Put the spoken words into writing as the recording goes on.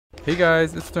Hey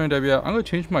guys, it's SterlingW. I'm going to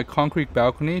change my concrete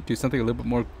balcony to something a little bit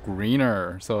more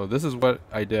greener. So this is what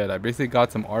I did. I basically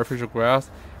got some artificial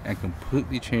grass and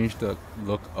completely changed the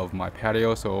look of my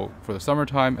patio. So for the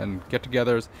summertime and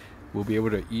get-togethers, we'll be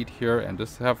able to eat here and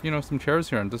just have, some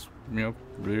chairs here and just,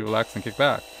 really relax and kick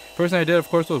back. First thing I did, of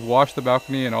course, was wash the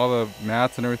balcony and all the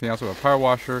mats and everything else with a power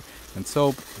washer and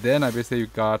soap. Then I basically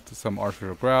got some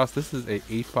artificial grass. This is a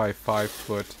 8 by 5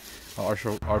 foot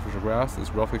artificial grass. Is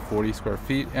roughly 40 square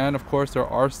feet, and of course there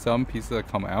are some pieces that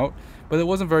come out, but it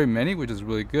wasn't very many, which is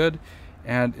really good,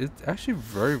 and it's actually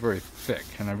very thick,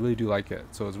 and I really do like it,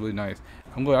 so it's really nice.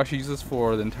 I'm going to actually use this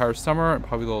for the entire summer,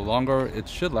 probably a little longer. It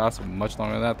should last much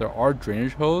longer than that. There are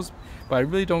drainage hose, but I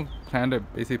really don't plan to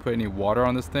basically put any water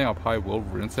on this thing. I'll probably will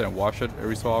rinse it and wash it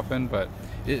every so often, but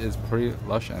it is pretty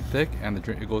lush and thick, and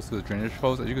it goes through the drainage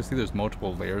hose. As you can see, there's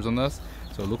multiple layers on this,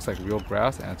 so it looks like real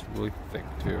grass, and it's really thick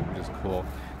too, which is cool.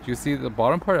 So you can see the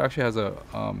bottom part actually has a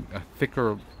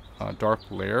thicker dark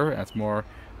layer, and it's more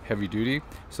heavy duty.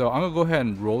 So I'm gonna go ahead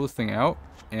and roll this thing out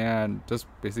and just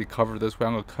basically cover this way.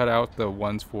 I'm gonna cut out the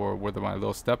ones for where my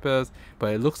little step is,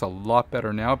 but it looks a lot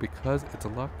better now because it's a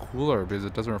lot cooler, because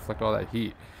it doesn't reflect all that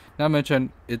heat. Not to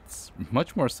mention, it's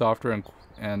much more softer,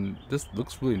 and this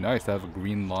looks really nice to have a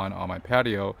green lawn on my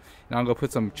patio. Now I'm gonna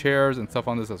put some chairs and stuff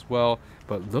on this as well,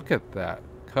 but look at that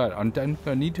cut. I'm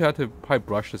gonna need to probably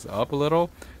brush this up a little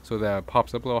so that it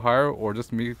pops up a little higher, or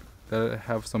just me that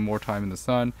have some more time in the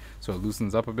sun so it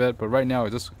loosens up a bit. But right now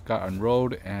it just got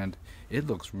unrolled and it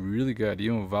looks really good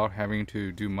even without having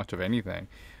to do much of anything.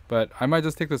 But I might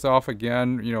just take this off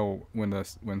again,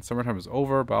 when summertime is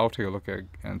over, but I'll take a look at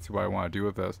and see what I want to do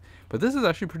with this. But this is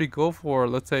actually pretty cool for,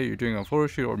 let's say you're doing a photo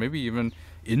shoot, or maybe even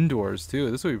indoors too.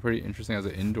 This would be pretty interesting as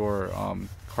an indoor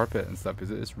carpet and stuff,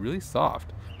 because it's really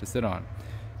soft to sit on.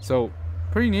 So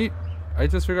pretty neat. I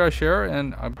just figured I'd share,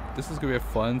 and this is gonna be a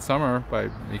fun summer by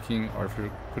putting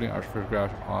artificial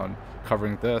grass on,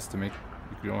 covering this to make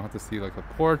you don't have to see like a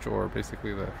porch or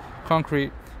basically the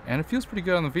concrete, and it feels pretty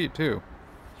good on the feet too.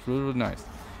 It's really nice.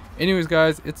 Anyways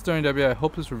guys, it's SterlingW. I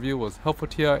hope this review was helpful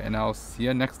to you, and I'll see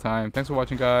you next time. Thanks for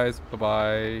watching guys. Bye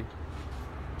bye.